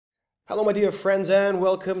Hello my dear friends and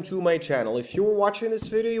welcome to my channel. If you're watching this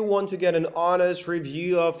video, you want to get an honest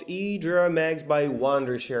review of eDraw by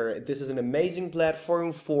Wondershare. This is an amazing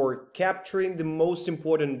platform for capturing the most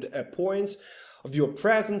important points of your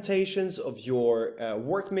presentations, of your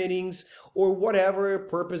work meetings, or whatever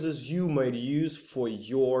purposes you might use for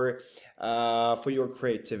your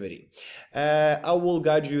creativity. I will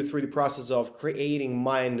guide you through the process of creating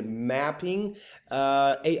mind mapping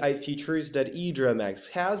AI features that eDraw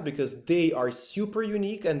has, because they are super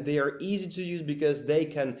unique and they are easy to use because they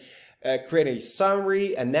can create a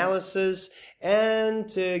summary, analysis, and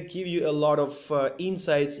give you a lot of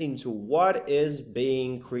insights into what is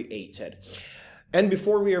being created. And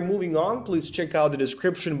before we are moving on, please check out the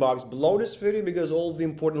description box below this video because all the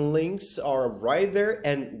important links are right there.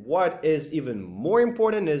 And what is even more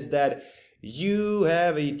important is that you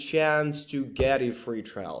have a chance to get a free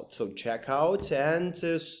trial. So check out and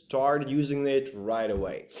start using it right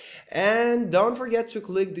away. And don't forget to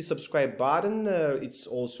click the subscribe button. It's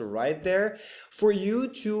also right there for you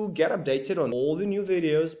to get updated on all the new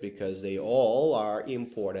videos because they all are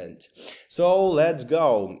important. So let's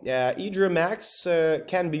go. eDraw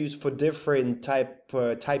can be used for different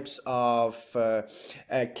types of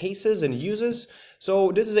cases and uses.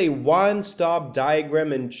 So this is a one-stop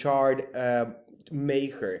diagram and chart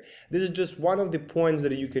maker. This is just one of the points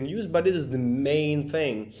that you can use, but this is the main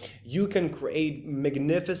thing. You can create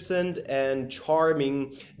magnificent and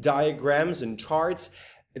charming diagrams and charts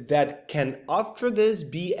that can after this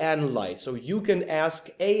be analyzed. So you can ask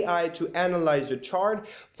AI to analyze your chart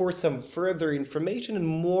for some further information and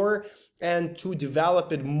more, and to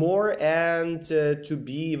develop it more and to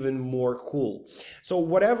be even more cool. So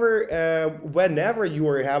whenever you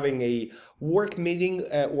are having a work meeting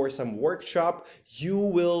or some workshop, you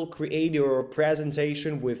will create your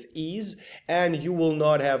presentation with ease and you will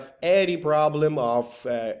not have any problem of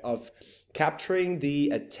capturing the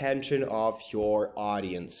attention of your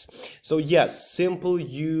audience. So yes, simple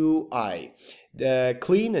UI. The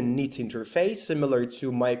clean and neat interface similar to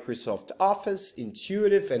Microsoft Office,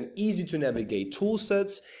 intuitive and easy to navigate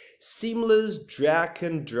toolsets, seamless drag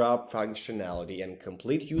and drop functionality, and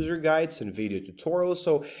complete user guides and video tutorials.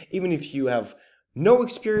 So even if you have no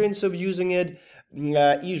experience of using it,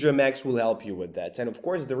 eDraw will help you with that. And of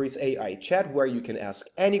course there is AI chat where you can ask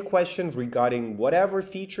any question regarding whatever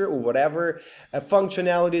feature or whatever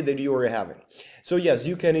functionality that you are having. So yes,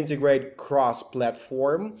 you can integrate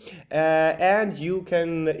cross-platform and you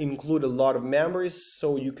can include a lot of members,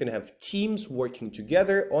 so you can have teams working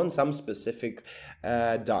together on some specific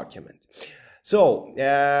document. So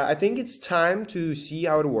I think it's time to see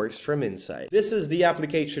how it works from inside. This is the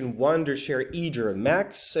application Wondershare eDraw.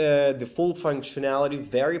 The full functionality,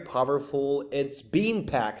 very powerful. It's being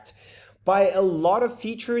packed by a lot of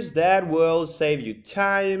features that will save you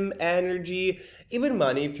time, energy, even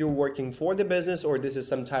money if you're working for the business, or this is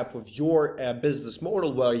some type of your business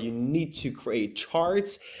model where you need to create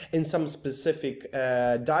charts and some specific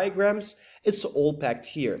diagrams. It's all packed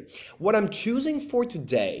here. What I'm choosing for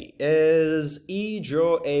today is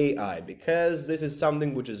eDraw because this is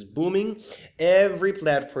something which is booming. Every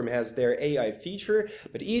platform has their AI feature,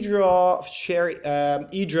 but eDraw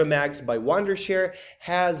by Wondershare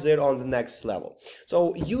has it on the next level.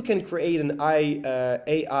 So you can create an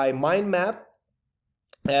AI mind map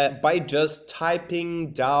by just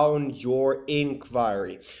typing down your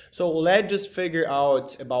inquiry. So let's just figure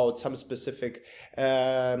out about some specific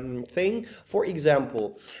thing. For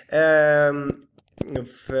example,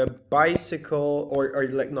 if a bicycle or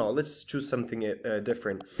like, no, let's choose something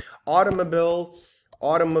different. Automobile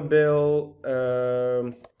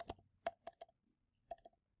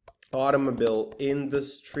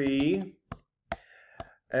industry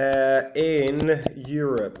in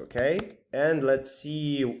Europe, okay? And let's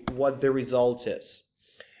see what the result is.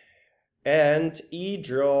 And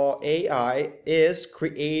eDraw is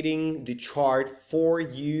creating the chart for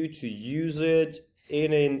you to use it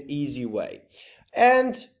in an easy way.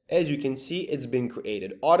 And as you can see, it's been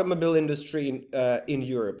created. Automobile industry in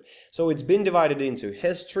Europe. So it's been divided into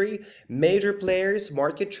history, major players,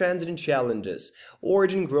 market trends and challenges,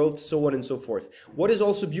 origin, growth, so on and so forth. What is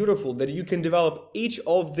also beautiful that you can develop each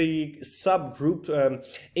of the subgroup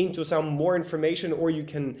into some more information, or you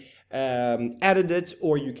can edit it,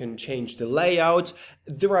 or you can change the layout.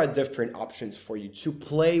 There are different options for you to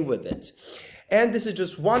play with it. And this is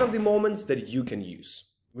just one of the moments that you can use.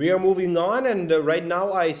 We are moving on, and right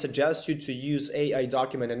now I suggest you to use AI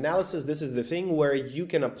document analysis. This is the thing where you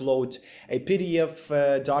can upload a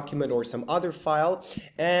PDF document or some other file,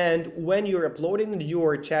 and when you're uploading, you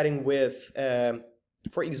are chatting with,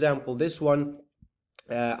 for example, this one,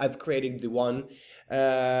 I've created the one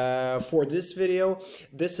for this video.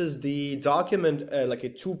 This is the document, like a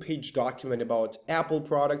 2-page document about Apple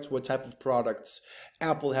products, what type of products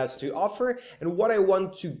Apple has to offer, and what I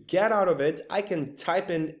want to get out of it. I can type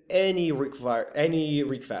in any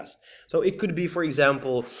request. So it could be, for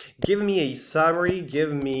example, give me a summary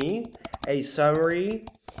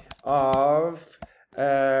of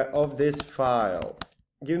this file.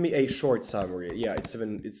 Give me a short summary. Yeah,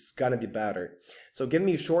 it's gonna be better. So give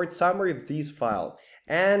me a short summary of this file.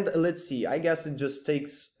 And let's see, I guess it just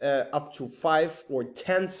takes up to 5 or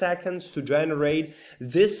 10 seconds to generate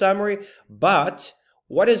this summary. But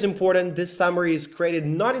what is important, this summary is created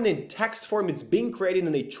not in a text form, it's being created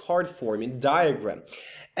in a chart form, in diagram.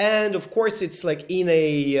 And of course, it's like in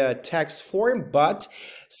a text form, but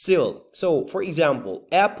still. So for example,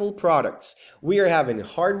 Apple products, we are having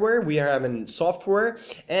hardware, we are having software,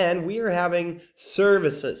 and we are having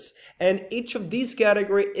services. And each of these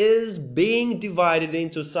categories is being divided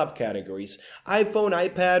into subcategories. iPhone,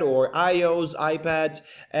 iPad, or iOS, iPad,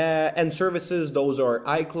 and services, those are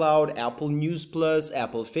iCloud, Apple News Plus,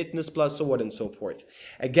 Apple Fitness Plus, so on and so forth.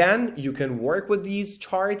 Again, you can work with these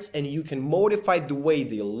charts and you can modify the way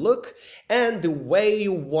they look and the way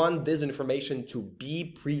you want this information to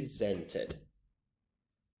be presented.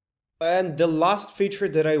 And the last feature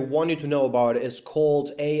that I want you to know about is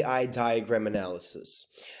called AI diagram analysis.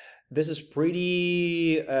 This is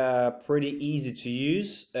pretty easy to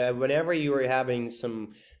use. Whenever you are having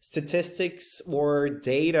some statistics or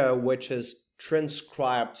data which is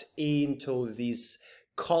transcribed into these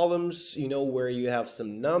columns, you know, where you have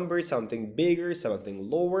some numbers, something bigger, something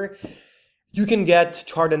lower, you can get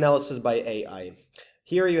chart analysis by AI.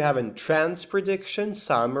 Here you have a trends prediction,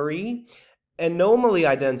 summary, anomaly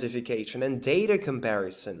identification, and data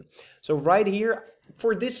comparison. So right here,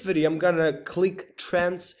 for this video, I'm gonna click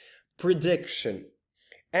trends prediction,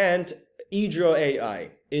 and eDraw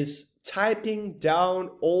AI is typing down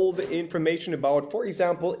all the information about, for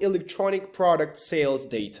example, electronic product sales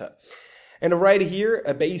data. And right here,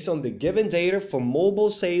 based on the given data for mobile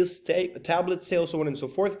sales, tablet sales, so on and so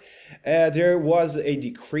forth, there was a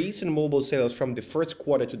decrease in mobile sales from the first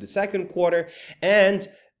quarter to the second quarter, and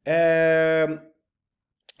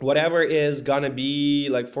whatever is gonna be,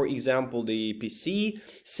 like for example, the PC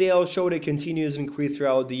sales showed a continuous increase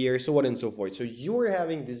throughout the year, so on and so forth. So you're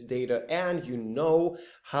having this data and you know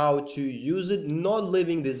how to use it, not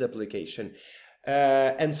leaving this application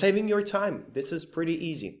and saving your time. This is pretty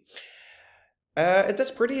easy. That's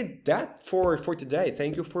pretty that for today.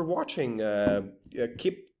 Thank you for watching.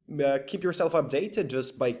 Keep yourself updated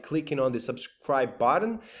just by clicking on the subscribe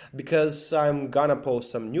button, because I'm gonna post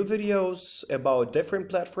some new videos about different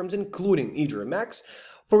platforms, including eDraw Max,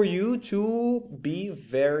 for you to be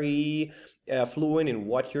very fluent in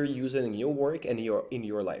what you're using in your work and in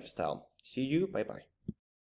your lifestyle. See you. Bye bye.